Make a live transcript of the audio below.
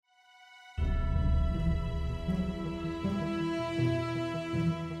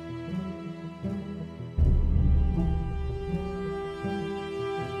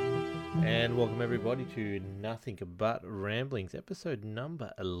And welcome everybody to Nothing But Ramblings, episode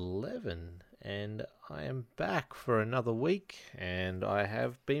number 11. And I am back for another week, and I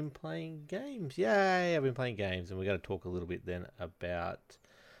have been playing games. Yay, I've been playing games, and we're going to talk a little bit then about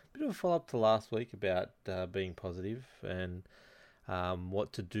a bit of a follow-up to last week about being positive and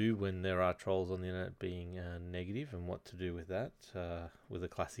what to do when there are trolls on the internet being negative, and what to do with that, with a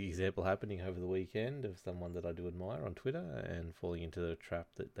classic example happening over the weekend of someone that I do admire on Twitter and falling into the trap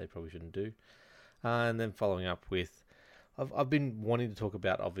that they probably shouldn't do. And then following up with, I've been wanting to talk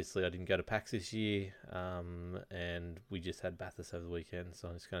about, obviously I didn't go to PAX this year, and we just had Bathurst over the weekend, so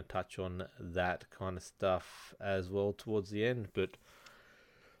I'm just going to touch on that kind of stuff as well towards the end. But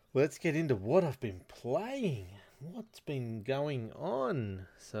let's get into what I've been playing. What's been going on?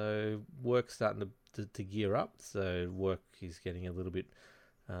 So work's starting to gear up, so work is getting a little bit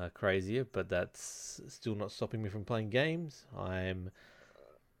crazier, but that's still not stopping me from playing games. I'm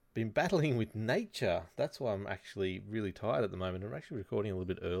been battling with nature. That's why I'm actually really tired at the moment. I'm actually recording a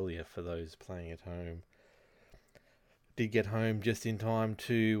little bit earlier for those playing at home. Did get home just in time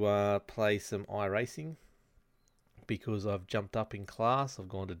to play some iRacing because I've jumped up in class. I've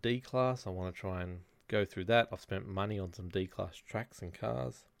gone to D class. I want to try and go through that. I've spent money on some D class tracks and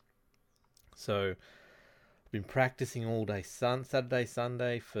cars. So I've been practicing all day Saturday,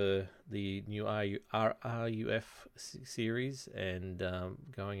 Sunday for the new RUF series, and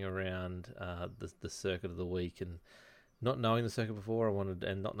going around the circuit of the week, and not knowing the circuit before,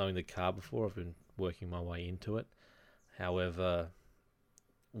 and not knowing the car before, I've been working my way into it. However,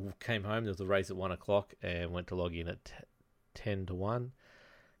 came home, there was a race at 1 o'clock, and went to log in at 10 to 1.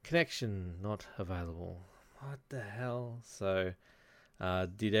 Connection not available. What the hell? So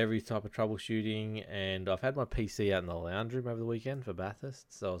did every type of troubleshooting, and I've had my PC out in the lounge room over the weekend for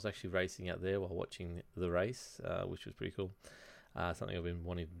Bathurst, so I was actually racing out there while watching the race, which was pretty cool. Something I've been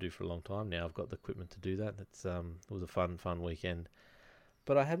wanting to do for a long time now. I've got the equipment to do that. It was a fun weekend.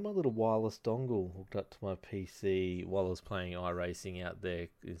 But I had my little wireless dongle hooked up to my PC while I was playing iRacing out there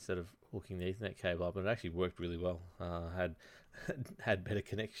instead of hooking the Ethernet cable up, and it actually worked really well. Had better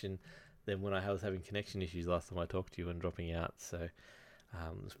connection than when I was having connection issues last time I talked to you and dropping out. So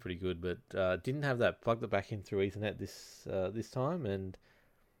it was pretty good, but didn't have that. Plugged it back in through Ethernet this time, and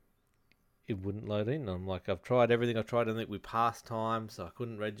it wouldn't load in. I'm like, I've tried everything. I tried, and we passed time, so I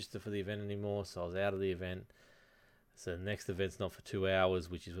couldn't register for the event anymore. So I was out of the event. So the next event's not for 2 hours,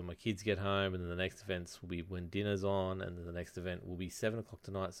 which is when my kids get home, and then the next events will be when dinner's on, and then the next event will be 7 o'clock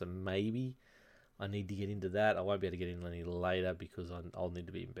tonight. So maybe I need to get into that. I won't be able to get in any later because I'll need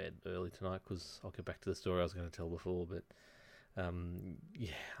to be in bed early tonight, because I'll get back to the story I was going to tell before. But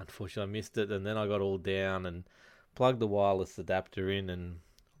yeah, unfortunately I missed it, and then I got all down and plugged the wireless adapter in, and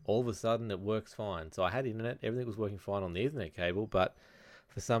all of a sudden it works fine. So I had internet, everything was working fine on the Ethernet cable, but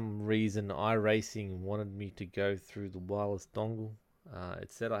for some reason iRacing wanted me to go through the wireless dongle. It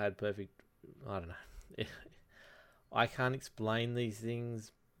said I had perfect, I don't know. I can't explain these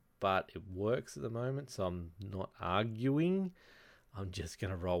things, but it works at the moment, so I'm not arguing. I'm just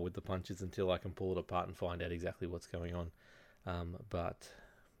going to roll with the punches until I can pull it apart and find out exactly what's going on. But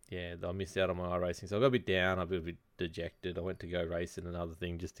yeah, I missed out on my iRacing, so I got a bit down, I got a bit dejected. I went to go race in another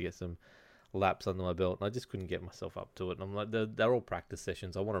thing just to get some laps under my belt, and I just couldn't get myself up to it. And I'm like, they're all practice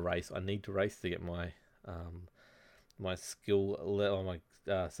sessions. I want to race. I need to race to get my my skill level,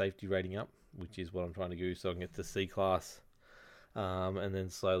 my safety rating up, which is what I'm trying to do, so I can get to C class, and then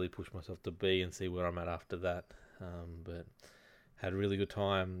slowly push myself to B and see where I'm at after that. But had a really good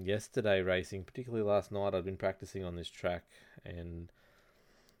time yesterday racing, particularly last night. I'd been practicing on this track and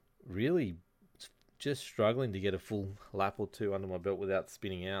really just struggling to get a full lap or two under my belt without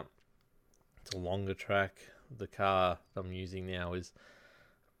spinning out. It's a longer track. The car I'm using now is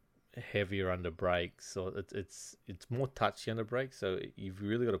heavier under brakes, so it's more touchy under brakes, so you've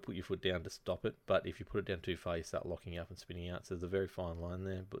really got to put your foot down to stop it. But if you put it down too far, you start locking up and spinning out, so there's a very fine line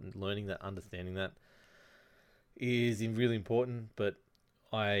there. But learning that, understanding that is really important. But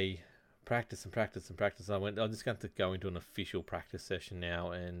I practice. I'm just going to go into an official practice session now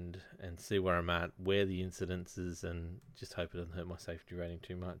and see where I'm at, where the incidence is, and just hope it doesn't hurt my safety rating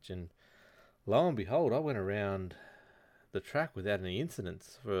too much. And lo and behold, I went around the track without any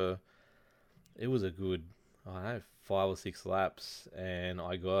incidents it was a good, I don't know, 5 or 6 laps, and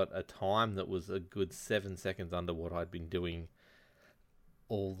I got a time that was a good 7 seconds under what I'd been doing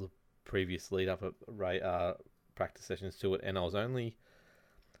all the previous lead up practice sessions to it, and I was only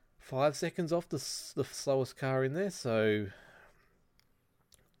 5 seconds off the slowest car in there. So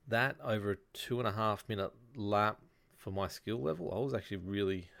that over a 2.5 minute lap for my skill level, I was actually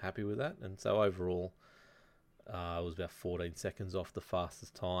really happy with that. And so overall, I was about 14 seconds off the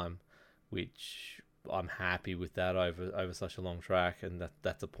fastest time which I'm happy with that over such a long track, and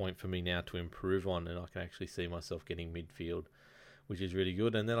that's a point for me now to improve on, and I can actually see myself getting midfield, which is really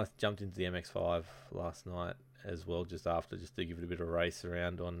good. And then I jumped into the MX5 last night as well, just to give it a bit of a race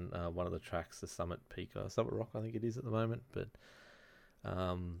around on one of the tracks, the Summit Rock, I think it is at the moment, but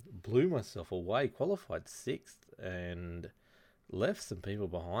blew myself away, qualified 6th, and left some people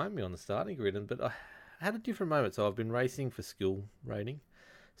behind me on the starting grid, but I had a different moment. So I've been racing for skill rating,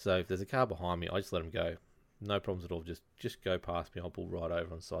 so if there's a car behind me, I just let them go, no problems at all, just go past me. I'll pull right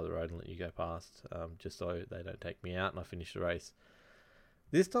over on the side of the road and let you go past, just so they don't take me out, and I finish the race.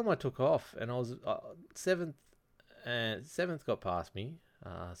 This time I took off, and I was 7th, and 7th got past me,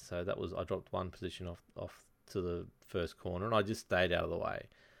 so that was, I dropped one position off to the first corner, and I just stayed out of the way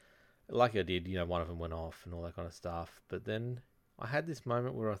like I did. One of them went off and all that kind of stuff, but then I had this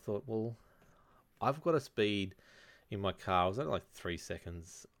moment where I thought, well, I've got a speed in my car. I was only like 3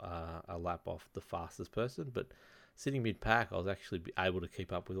 seconds a lap off the fastest person, but sitting mid-pack, I was actually able to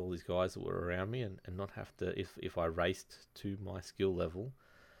keep up with all these guys that were around me, and not have to, if I raced to my skill level,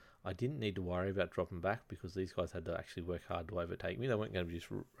 I didn't need to worry about dropping back, because these guys had to actually work hard to overtake me. They weren't going to be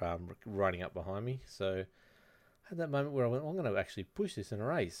just running up behind me. So I had that moment where I went, well, I'm going to actually push this in a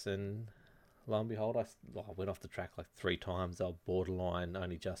race, and lo and behold, I went off the track like 3 times. They were borderline,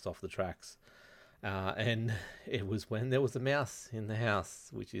 only just off the tracks. And it was when there was a mouse in the house,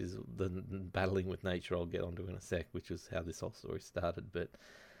 which is the battling with nature I'll get onto in a sec, which is how this whole story started. But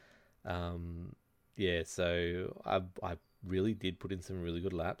yeah, so I really did put in some really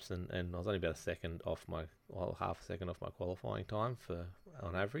good laps, and I was only about half a second off my qualifying time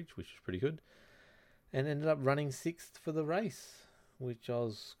on average, which was pretty good, and ended up running 6th for the race, which I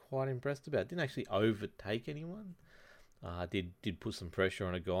was quite impressed about. Didn't actually overtake anyone. Did put some pressure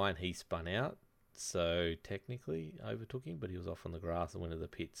on a guy, and he spun out, so technically overtook him, but he was off on the grass and went to the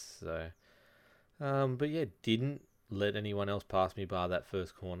pits. So, but yeah, didn't let anyone else pass me bar that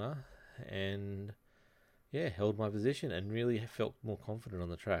first corner, and yeah, held my position and really felt more confident on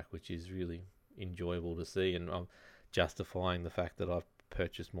the track, which is really enjoyable to see. And I'm justifying the fact that I've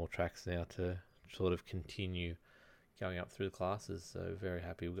purchased more tracks now to sort of continue going up through the classes. So very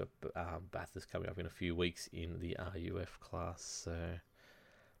happy. We've got Bathurst coming up in a few weeks in the RUF class. So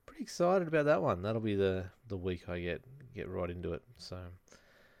pretty excited about that one. That'll be the week I get right into it. So,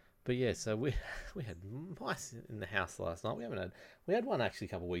 but yeah, so we had mice in the house last night. We had one actually a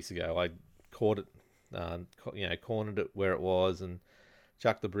couple of weeks ago. I caught it. Cornered it where it was, and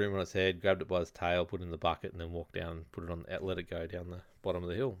chucked the broom on its head, grabbed it by its tail, put it in the bucket, and then walked down, let it go down the bottom of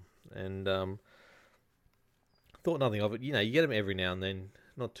the hill. And thought nothing of it. You get them every now and then,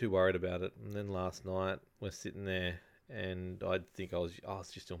 not too worried about it. And then last night we're sitting there, and I think I was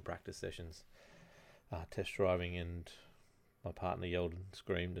just doing practice sessions, test driving, and my partner yelled and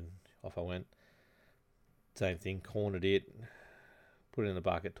screamed, and off I went. Same thing, cornered it, put it in the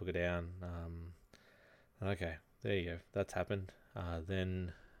bucket, took it down. Okay, there you go. That's happened.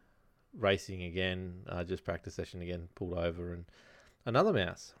 Then racing again, just practice session again, pulled over, and another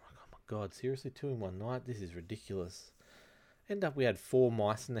mouse. I'm like, oh my God, seriously, 2 in one night? This is ridiculous. We had 4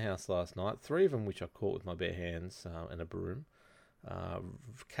 mice in the house last night, 3 of them which I caught with my bare hands and a broom.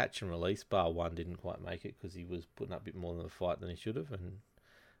 Catch and release, bar one didn't quite make it because he was putting up a bit more of a fight than he should have, and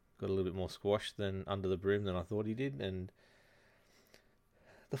got a little bit more squash than under the broom than I thought he did. And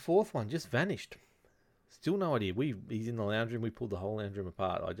the 4th one just vanished. Still no idea. He's in the lounge room. We pulled the whole lounge room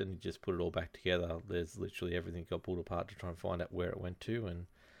apart. I didn't just put it all back together. There's literally everything got pulled apart to try and find out where it went to. And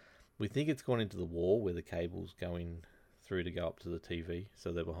we think it's gone into the wall where the cable's going through to go up to the TV.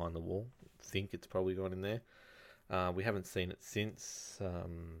 So they're behind the wall. Think it's probably gone in there. We haven't seen it since.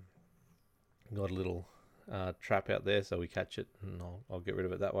 Got a little trap out there, so we catch it and I'll get rid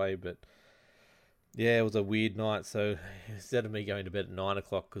of it that way. But yeah, it was a weird night. So instead of me going to bed at 9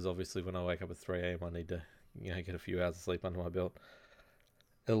 o'clock, because obviously when I wake up at 3 a.m. I need to get a few hours of sleep under my belt.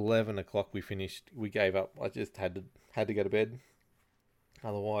 11 o'clock we finished. We gave up. I just had to go to bed.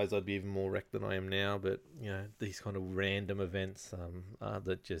 Otherwise I'd be even more wrecked than I am now. But these kind of random events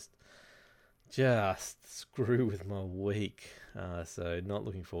that just screw with my week. So not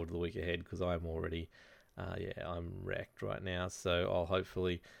looking forward to the week ahead, because I'm already I'm wrecked right now. So I'll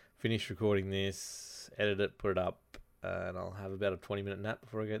hopefully finish recording this, edit it, put it up, and I'll have about a 20-minute nap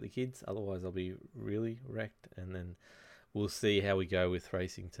before I go to the kids. Otherwise, I'll be really wrecked, and then we'll see how we go with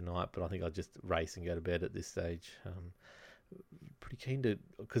racing tonight. But I think I'll just race and go to bed at this stage. Pretty keen to,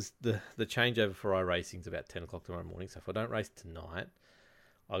 because the changeover for iRacing is about 10 o'clock tomorrow morning. So if I don't race tonight,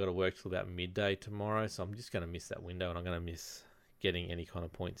 I got to work till about midday tomorrow. So I'm just going to miss that window, and I'm going to miss getting any kind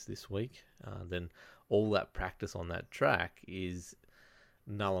of points this week. Then all that practice on that track is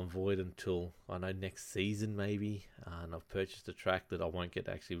null and void until I know next season maybe. And I've purchased a track that I won't get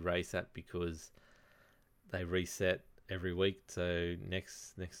to actually race at because they reset every week. So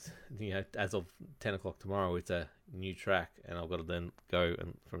next as of 10 o'clock tomorrow, it's a new track, and I've got to then go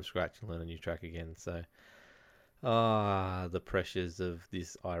and from scratch and learn a new track again. So the pressures of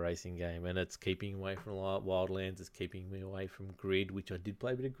this iRacing game, and it's keeping away from Wildlands. It's keeping me away from Grid, which I did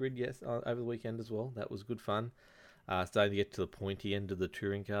play a bit of Grid over the weekend as well. That was good fun. Starting to get to the pointy end of the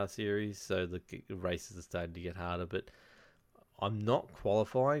touring car series, so the races are starting to get harder. But I'm not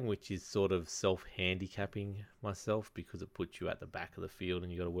qualifying, which is sort of self-handicapping myself because it puts you at the back of the field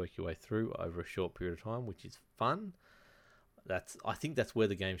and you got to work your way through over a short period of time, which is fun. I think that's where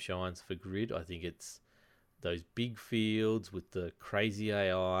the game shines for Grid. I think it's those big fields with the crazy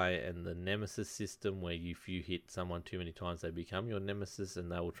AI and the nemesis system where if you hit someone too many times, they become your nemesis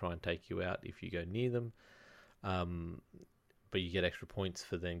and they will try and take you out if you go near them. But you get extra points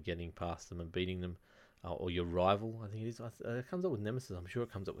for then getting past them and beating them. Or your rival, I think it is. It comes up with Nemesis. I'm sure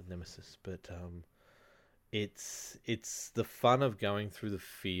it comes up with Nemesis. But it's the fun of going through the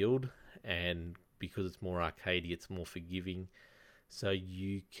field, and because it's more arcadey, it's more forgiving. So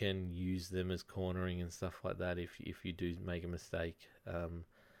you can use them as cornering and stuff like that if you do make a mistake.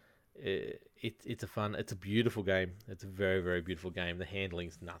 It's a beautiful game. It's a very, very beautiful game. The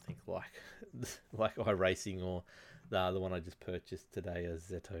handling's nothing like iRacing or the one I just purchased today, a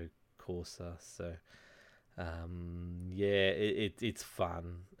Zetto Corsa. So it's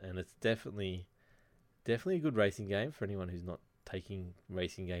fun, and it's definitely a good racing game for anyone who's not taking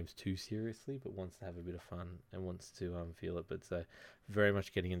racing games too seriously, but wants to have a bit of fun and wants to feel it. But so very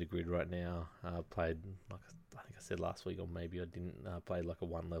much getting into Grid right now. Played, like I think I said last week, or maybe I didn't, played like a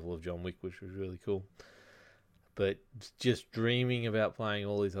one level of John Wick, which was really cool. But just dreaming about playing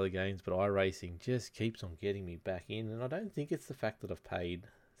all these other games, but iRacing just keeps on getting me back in. And I don't think it's the fact that I've paid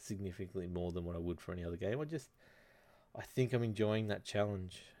significantly more than what I would for any other game. I think I'm enjoying that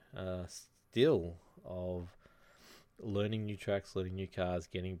challenge still of learning new tracks, learning new cars,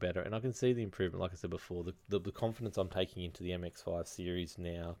 getting better, and I can see the improvement. Like I said before, the confidence I'm taking into the MX-5 series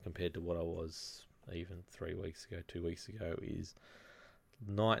now compared to what I was even 2 weeks ago is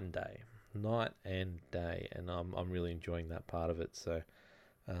night and day, and I'm really enjoying that part of it. So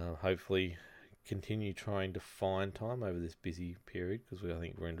hopefully continue trying to find time over this busy period, because I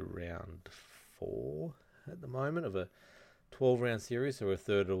think we're in round 4 at the moment of a 12-round series, so we're a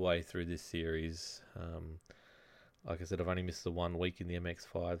third of the way through this series. Like I said, I've only missed the 1 week in the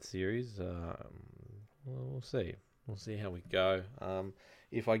MX-5 series. We'll see. We'll see how we go.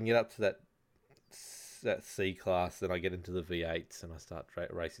 If I can get up to that C class, then I get into the V8s and I start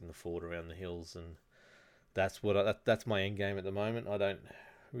racing the Ford around the hills, and that's my end game at the moment. I don't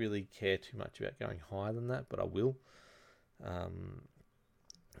really care too much about going higher than that, but I will.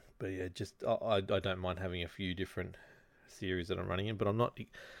 But yeah, I don't mind having a few different series that I'm running in, but I'm not.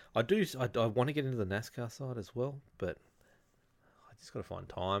 I want to get into the NASCAR side as well, but I just got to find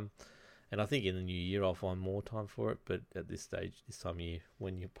time. And I think in the new year I'll find more time for it. But at this stage, this time of year,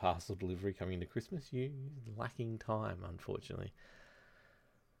 when your parcel delivery coming into Christmas, you're lacking time, unfortunately.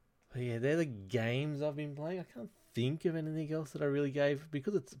 But yeah, they're the games I've been playing. I can't think of anything else that I really gave,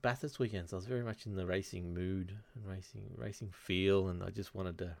 because it's Bathurst weekend, so I was very much in the racing mood and racing feel, and I just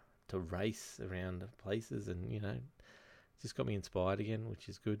wanted to race around places, and just got me inspired again, which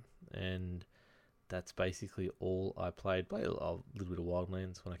is good. And that's basically all I played. Play a little bit of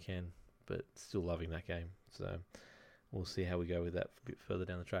Wildlands when I can, but still loving that game. So we'll see how we go with that a bit further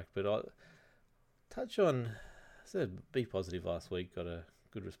down the track. But I touch on, I said be positive last week, got a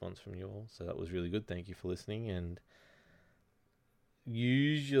good response from you all, so that was really good. Thank you for listening. And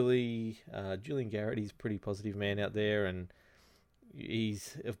usually Julian Garrity's a pretty positive man out there, and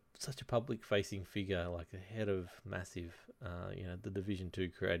he's such a public-facing figure, like the head of Massive, the Division 2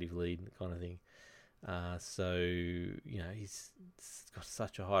 creative lead kind of thing. So he's got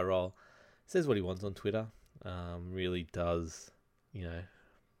such a high role. Says what he wants on Twitter. Really does,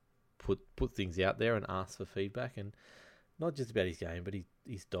 put things out there and ask for feedback, and not just about his game, but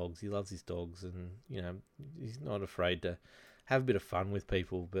his dogs. He loves his dogs, and he's not afraid to have a bit of fun with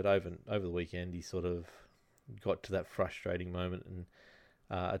people. But over the weekend, he sort of got to that frustrating moment, and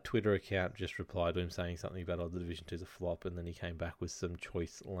a Twitter account just replied to him saying something about the Division 2's a flop, and then he came back with some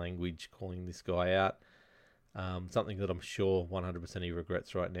choice language calling this guy out. Something that I'm sure 100% he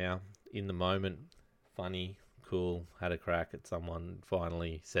regrets right now. In the moment, funny, cool, had a crack at someone,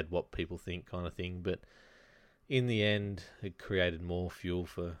 finally said what people think kind of thing, but in the end, it created more fuel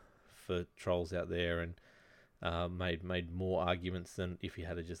for trolls out there, and made more arguments than if he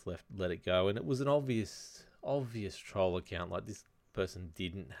had just let it go. And it was an obvious troll account. Like, this person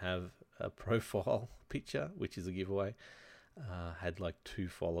didn't have a profile picture, which is a giveaway. Had like 2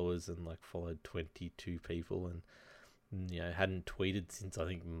 followers and like followed 22 people, and hadn't tweeted since I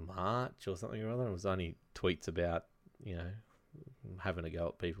think March or something or other. It was only tweets about having a go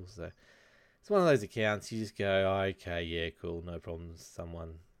at people. So it's one of those accounts you just go, oh, okay, yeah, cool, no problems.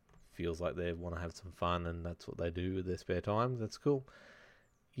 Someone feels like they want to have some fun and that's what they do with their spare time. That's cool.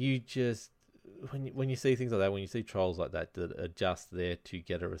 You just when you see things like that, when you see trolls like that are just there to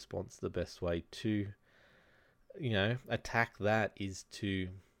get a response, the best way to attack that is to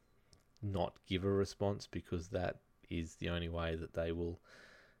not give a response, because that is the only way that they will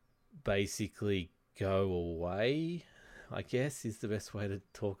basically go away, I guess, is the best way to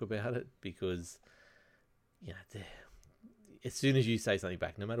talk about it. Because as soon as you say something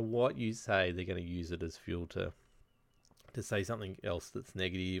back, no matter what you say, they're going to use it as fuel to say something else that's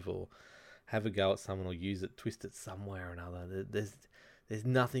negative, or have a go at someone, or use it, twist it somewhere or another. There's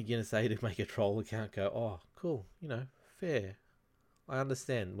nothing you're going to say to make a troll account go, oh, cool, fair. I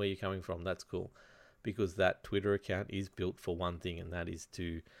understand where you're coming from. That's cool. Because that Twitter account is built for one thing, and that is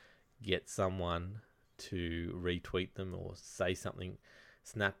to get someone to retweet them or say something,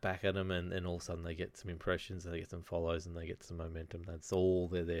 snap back at them, and all of a sudden they get some impressions, they get some follows, and they get some momentum. That's all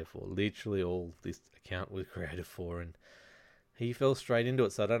they're there for. Literally all this account was created for, and he fell straight into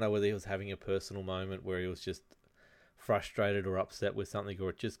it. So I don't know whether he was having a personal moment where he was just frustrated or upset with something,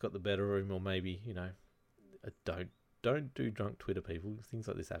 or it just got the better of him, or maybe, don't do drunk Twitter, people. Things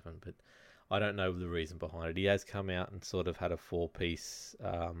like this happen, but I don't know the reason behind it. He has come out and sort of had a 4-piece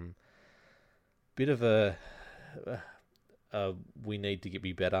bit of a we need to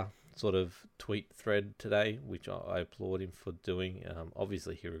be better sort of tweet thread today, which I applaud him for doing.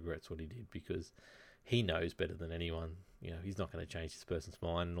 Obviously he regrets what he did, because he knows better than anyone. He's not going to change this person's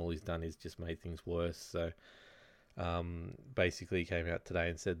mind, and all he's done is just made things worse. So basically he came out today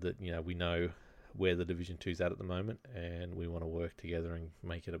and said that we know where the Division 2's at the moment, and we want to work together and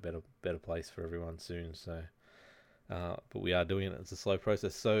make it a better place for everyone soon. So but we are doing it. It's a slow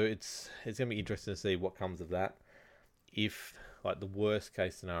process, so it's going to be interesting to see what comes of that. If, like, the worst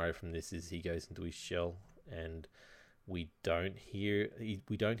case scenario from this is he goes into his shell and we don't hear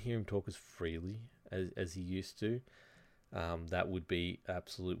him talk as freely as he used to, that would be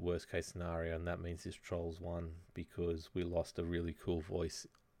absolute worst case scenario, and that means this troll's won, because we lost a really cool voice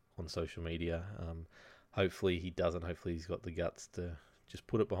on social media. Hopefully he doesn't. Hopefully he's got the guts to just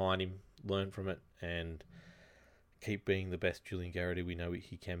put it behind him, learn from it, and keep being the best Julian Garrity we know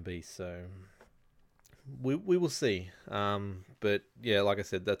he can be. So we will see. But yeah, like I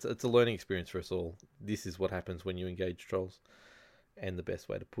said, it's a learning experience for us all. This is what happens when you engage trolls, and the best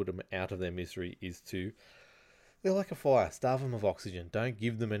way to put them out of their misery is they're like a fire. Starve them of oxygen. Don't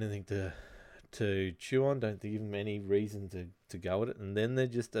give them anything to chew on. Don't give them any reason to go at it, and then they're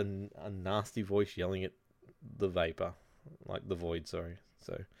just a nasty voice yelling at the vapor, like the void. Sorry.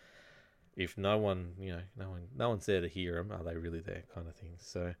 So if no one's there to hear them, are they really there, kind of thing.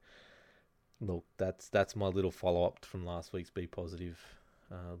 So look, that's my little follow up from last week's Be Positive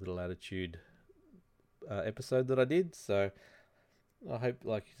little attitude episode that I did. So I hope,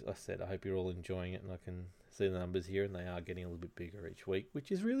 like I said, I hope you're all enjoying it, and I can see the numbers here, and they are getting a little bit bigger each week,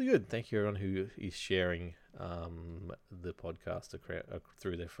 which is really good. Thank you everyone who is sharing the podcast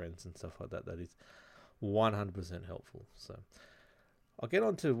through their friends and stuff like that. That is 100% helpful. So I'll get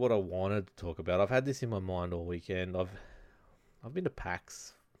on to what I wanted to talk about. I've had this in my mind all weekend. I've been to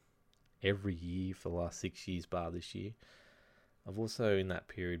PAX every year for the last 6 years, bar this year. I've also, in that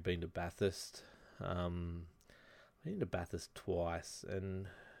period, been to Bathurst. I've been to Bathurst twice, and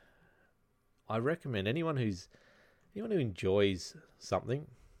I recommend anyone who enjoys something,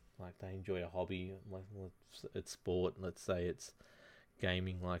 like they enjoy a hobby, like it's sport, let's say it's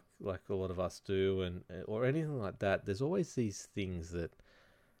gaming, like a lot of us do, and or anything like that. There's always these things that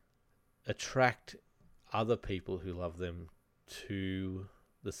attract other people who love them to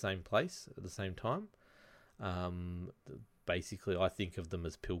the same place at the same time. Basically, I think of them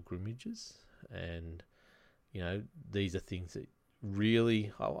as pilgrimages, and these are things that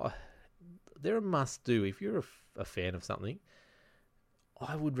really they're a must do. If you're a fan of something,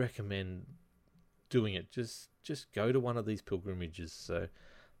 I would recommend doing it. Just go to one of these pilgrimages. So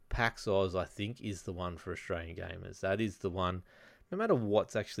PAX Oz, I think, is the one for Australian gamers. That is the one. No matter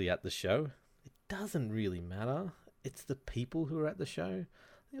what's actually at the show, it doesn't really matter. It's the people who are at the show.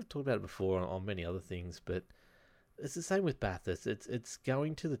 I think I've talked about it before on many other things, but it's the same with Bathurst. It's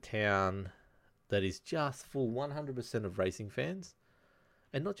going to the town that is just full 100% of racing fans.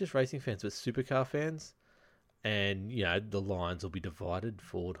 And not just racing fans, but supercar fans. And, the lines will be divided,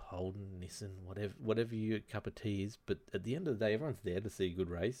 Ford, Holden, Nissan, whatever your cup of tea is. But at the end of the day, everyone's there to see a good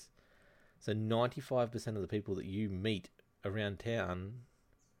race. So 95% of the people that you meet around town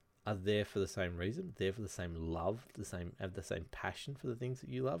are there for the same reason, there for the same love, have the same passion for the things that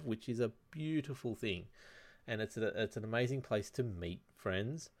you love, which is a beautiful thing. And it's an amazing place to meet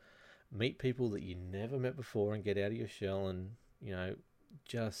friends, meet people that you never met before, and get out of your shell, and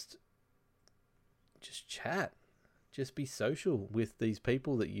just chat, just be social with these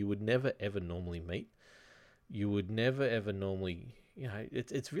people that you would never ever normally meet. You would never ever normally,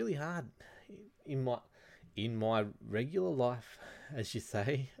 it's really hard in my regular life, as you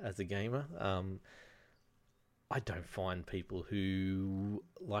say, as a gamer. I don't find people who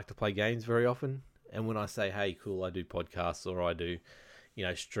like to play games very often. And when I say, hey, cool, I do podcasts, or I do,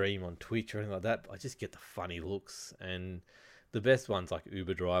 stream on Twitch or anything like that, I just get the funny looks. And the best ones, like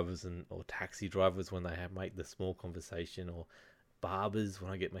Uber drivers or taxi drivers, when they make the small conversation, or barbers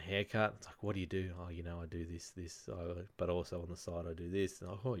when I get my hair cut. It's like, what do you do? Oh, I do this, but also on the side I do this.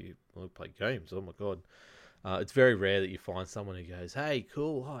 And you play games? Oh my God. It's very rare that you find someone who goes, hey,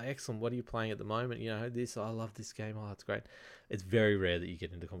 cool, oh, excellent, what are you playing at the moment? This, I love this game, oh, it's great. It's very rare that you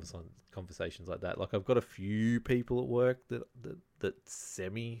get into conversations like that. Like, I've got a few people at work that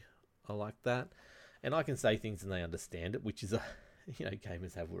semi are like that. And I can say things and they understand it, which is,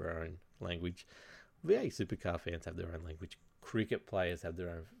 gamers have their own language. VA Supercar fans have their own language. Cricket players have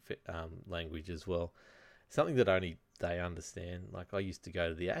their own language as well. Something that only they understand. Like, I used to go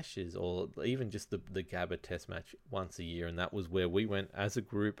to the Ashes, or even just the Gabba Test match once a year, and that was where we went as a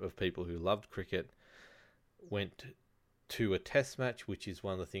group of people who loved cricket, went to a Test match, which is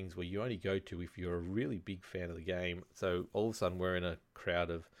one of the things where you only go to if you're a really big fan of the game. So all of a sudden we're in a crowd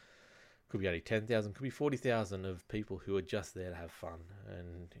of, could be only 10,000, could be 40,000 of people who are just there to have fun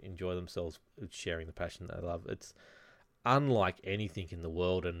and enjoy themselves, sharing the passion that they love. It's unlike anything in the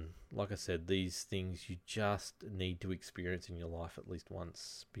world, and like I said, these things you just need to experience in your life at least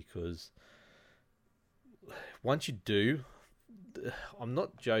once, because once you do, I'm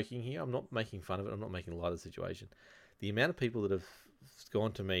not joking here, I'm not making fun of it, I'm not making light of the situation. The amount of people that have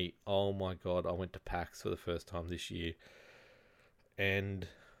gone to me, oh my God, I went to PAX for the first time this year and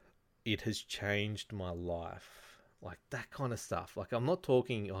it has changed my life. Like, that kind of stuff. Like, I'm not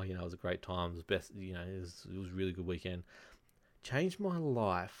talking, it was a great time, it was best, it was a really good weekend. Changed my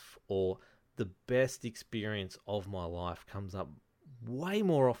life, or the best experience of my life, comes up way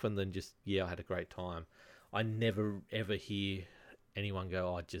more often than just, I had a great time. I never ever hear anyone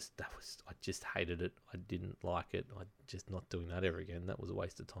go, I just hated it, I didn't like it, I'm just not doing that ever again, that was a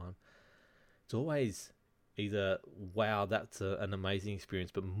waste of time. It's always either, wow, that's an amazing experience,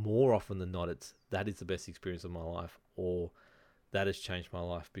 but more often than not, that is the best experience of my life, or that has changed my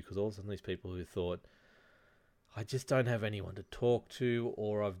life, because all of a sudden these people who thought, I just don't have anyone to talk to,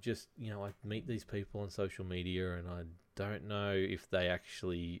 or I've just, I meet these people on social media and I don't know if they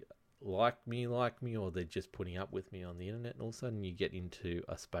actually like me, or they're just putting up with me on the internet, and all of a sudden you get into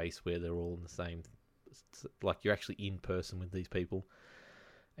a space where they're all in the same, like, you're actually in person with these people.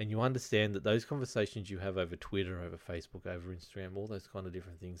 And you understand that those conversations you have over Twitter, over Facebook, over Instagram, all those kind of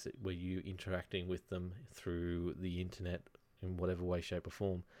different things where you're interacting with them through the internet in whatever way, shape or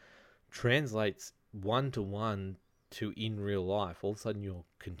form, translates one-to-one to in real life. All of a sudden you're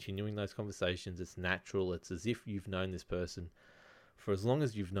continuing those conversations. It's natural. It's as if you've known this person for as long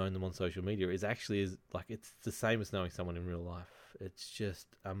as you've known them on social media. It's the same as knowing someone in real life. It's just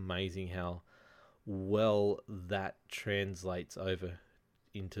amazing how well that translates over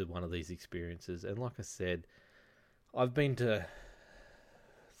into one of these experiences. And like I said, I've been to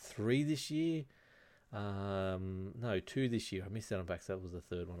 3 this year. 2 this year. I missed out on PAX. That was the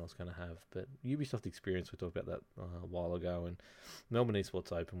third one I was going to have. But Ubisoft Experience, we talked about that a while ago, and Melbourne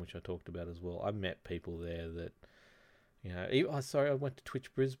Esports Open, which I talked about as well. I met people there that, I went to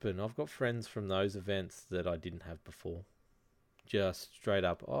Twitch Brisbane. I've got friends from those events that I didn't have before. Just straight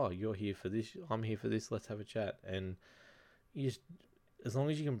up, oh, you're here for this, I'm here for this, let's have a chat. And you just, as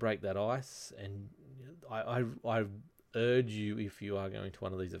long as you can break that ice, and I urge you, if you are going to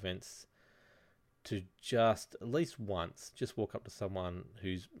one of these events, to just at least once just walk up to someone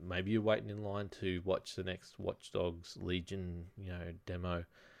who's, maybe you're waiting in line to watch the next Watch Dogs Legion demo. You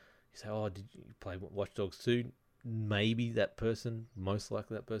say, oh, did you play Watch Dogs 2? Maybe that person, most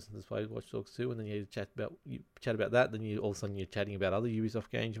likely that person has played Watch Dogs 2, and then you chat about that. Then all of a sudden you're chatting about other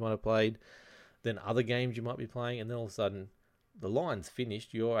Ubisoft games you might have played, then other games you might be playing, and then all of a sudden the line's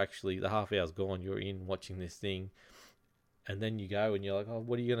finished. You're actually, the half hour's gone. You're in watching this thing, and then you go and you're like, oh,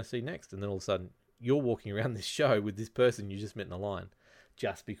 what are you going to see next? And then all of a sudden you're walking around this show with this person you just met in a line.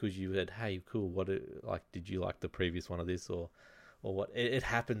 just because you had, hey, cool, did you like the previous one of this, or what? It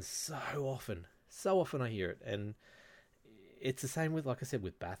happens so often. So often I hear it. And it's the same with, like I said,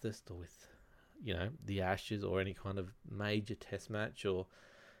 with Bathurst, or with, the Ashes, or any kind of major test match, or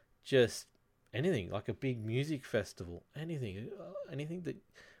just anything, like a big music festival, anything that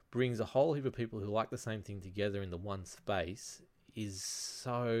brings a whole heap of people who like the same thing together in the one space is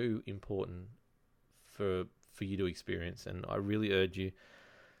so important for you to experience. And I really urge you,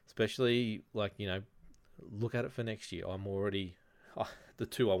 especially look at it for next year. I'm already the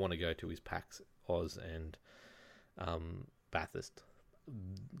two I want to go to is PAX Oz and Bathurst.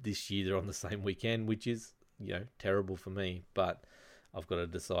 This year they're on the same weekend, which is terrible for me, but I've got to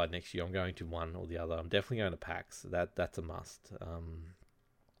decide next year. I'm going to one or the other. I'm definitely going to PAX. That's a must.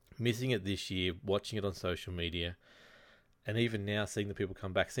 Missing it this year, watching it on social media, and even now seeing the people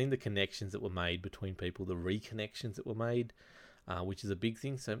come back, seeing the connections that were made between people, the reconnections that were made, which is a big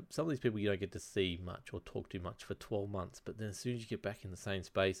thing. So some of these people you don't get to see much or talk to much for 12 months, but then as soon as you get back in the same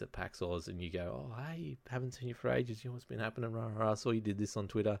space at PAX Oz and you go, oh, hey, haven't seen you for ages, what's been happening, I saw you did this on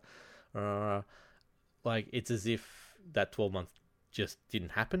Twitter, it's as if that 12 months just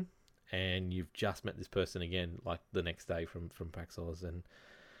didn't happen, and you've just met this person again, like the next day from PAX Oz. And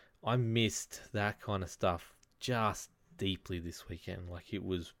I missed that kind of stuff just deeply this weekend. It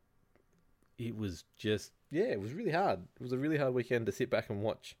was just, it was really hard. It was a really hard weekend to sit back and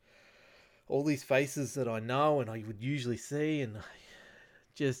watch all these faces that I know and I would usually see, and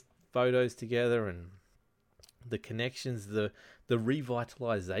just photos together, and the connections, the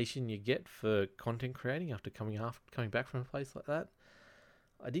revitalization you get for content creating after coming back from a place like that.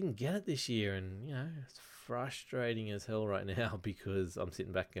 I didn't get it this year, and it's frustrating as hell right now because I'm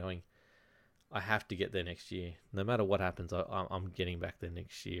sitting back going, I have to get there next year. No matter what happens, I'm getting back there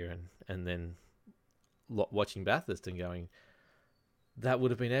next year, and then watching Bathurst and going, that would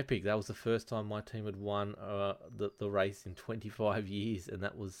have been epic. That was the first time my team had won the race in 25 years, and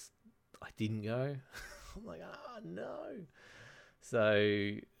I didn't go. I'm like, no.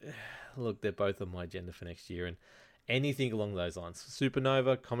 So, look, they're both on my agenda for next year, and anything along those lines.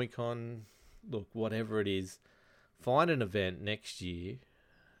 Supernova, Comic-Con, look, whatever it is, find an event next year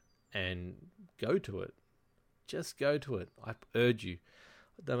and go to it. Just go to it. I urge you.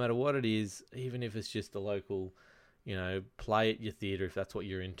 No matter what it is, even if it's just a local, play at your theatre if that's what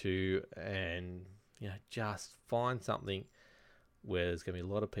you're into, and, just find something where there's going to be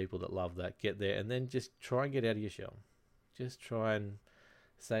a lot of people that love that. Get there, and then just try and get out of your shell. Just try and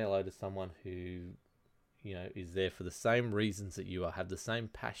say hello to someone who, is there for the same reasons that you are, have the same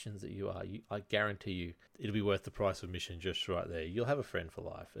passions that you are. I guarantee you, it'll be worth the price of admission just right there. You'll have a friend for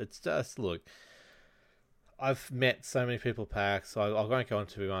life. It's just, look, I've met so many people at PAX, so I won't go on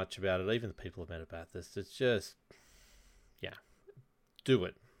too much about it. Even the people I've met at Bathurst, it's just, do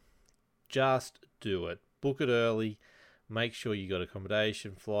it. Just do it. Book it early. Make sure you got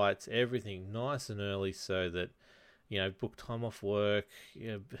accommodation, flights, everything nice and early, so that, book time off work,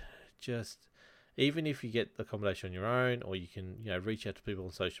 just, even if you get accommodation on your own, or you can, reach out to people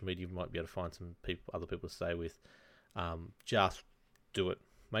on social media, you might be able to find some other people to stay with. Just do it.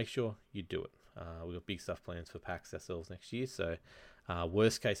 Make sure you do it. We've got big stuff planned for PAX ourselves next year, so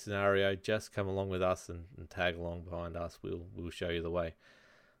worst case scenario, just come along with us and tag along behind us. We'll show you the way.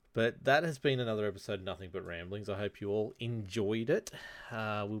 But that has been another episode of Nothing But Ramblings. I hope you all enjoyed it.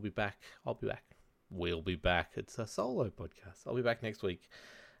 We'll be back. I'll be back. We'll be back. It's a solo podcast. I'll be back next week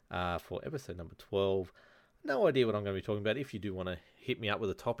for episode number 12. No idea what I'm going to be talking about. If you do want to hit me up with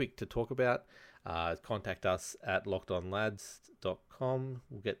a topic to talk about, contact us at lockedonlads.com.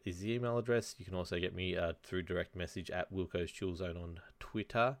 We'll get this email address. You can also get me through direct message at Wilco's Chill Zone on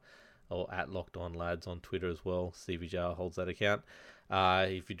Twitter, or at lockedonlads on Twitter as well. CVJR holds that account.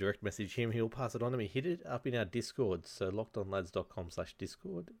 If you direct message him, he'll pass it on to me. Hit it up in our Discord, so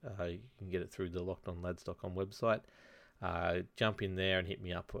lockedonlads.com/Discord. You can get it through the lockedonlads.com website. Jump in there and hit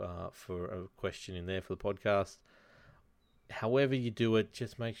me up for a question in there for the podcast. However you do it,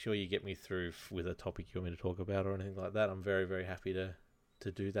 just make sure you get me through with a topic you want me to talk about or anything like that. I'm very, very happy to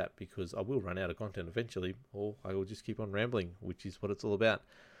do that, because I will run out of content eventually, or I will just keep on rambling, which is what it's all about.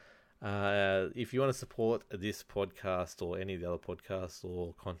 If you want to support this podcast or any of the other podcasts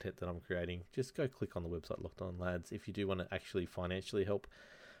or content that I'm creating, just go click on the website Locked On Lads. If you do want to actually financially help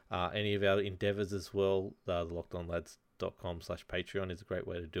any of our endeavors as well, the lockedonlads.com/Patreon is a great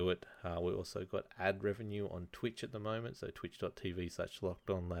way to do it. We also got ad revenue on Twitch at the moment, so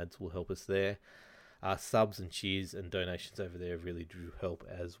twitch.tv/LockedOnLads will help us there. Subs and cheers and donations over there really do help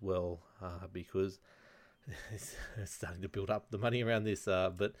as well, because it's starting to build up the money around this,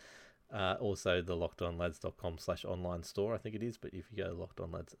 but Also, the lockedonlads.com/online store, I think it is. But if you go to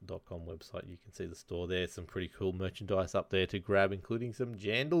lockedonlads.com website, you can see the store there. Some pretty cool merchandise up there to grab, including some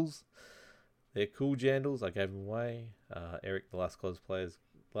jandals. They're cool jandals. I gave them away. Eric, the last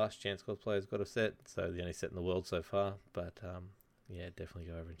chance cosplayer's got a set. So the only set in the world so far. But yeah, definitely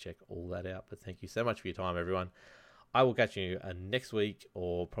go over and check all that out. But thank you so much for your time, everyone. I will catch you next week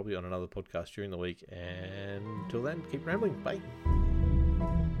or probably on another podcast during the week. And until then, keep rambling. Bye.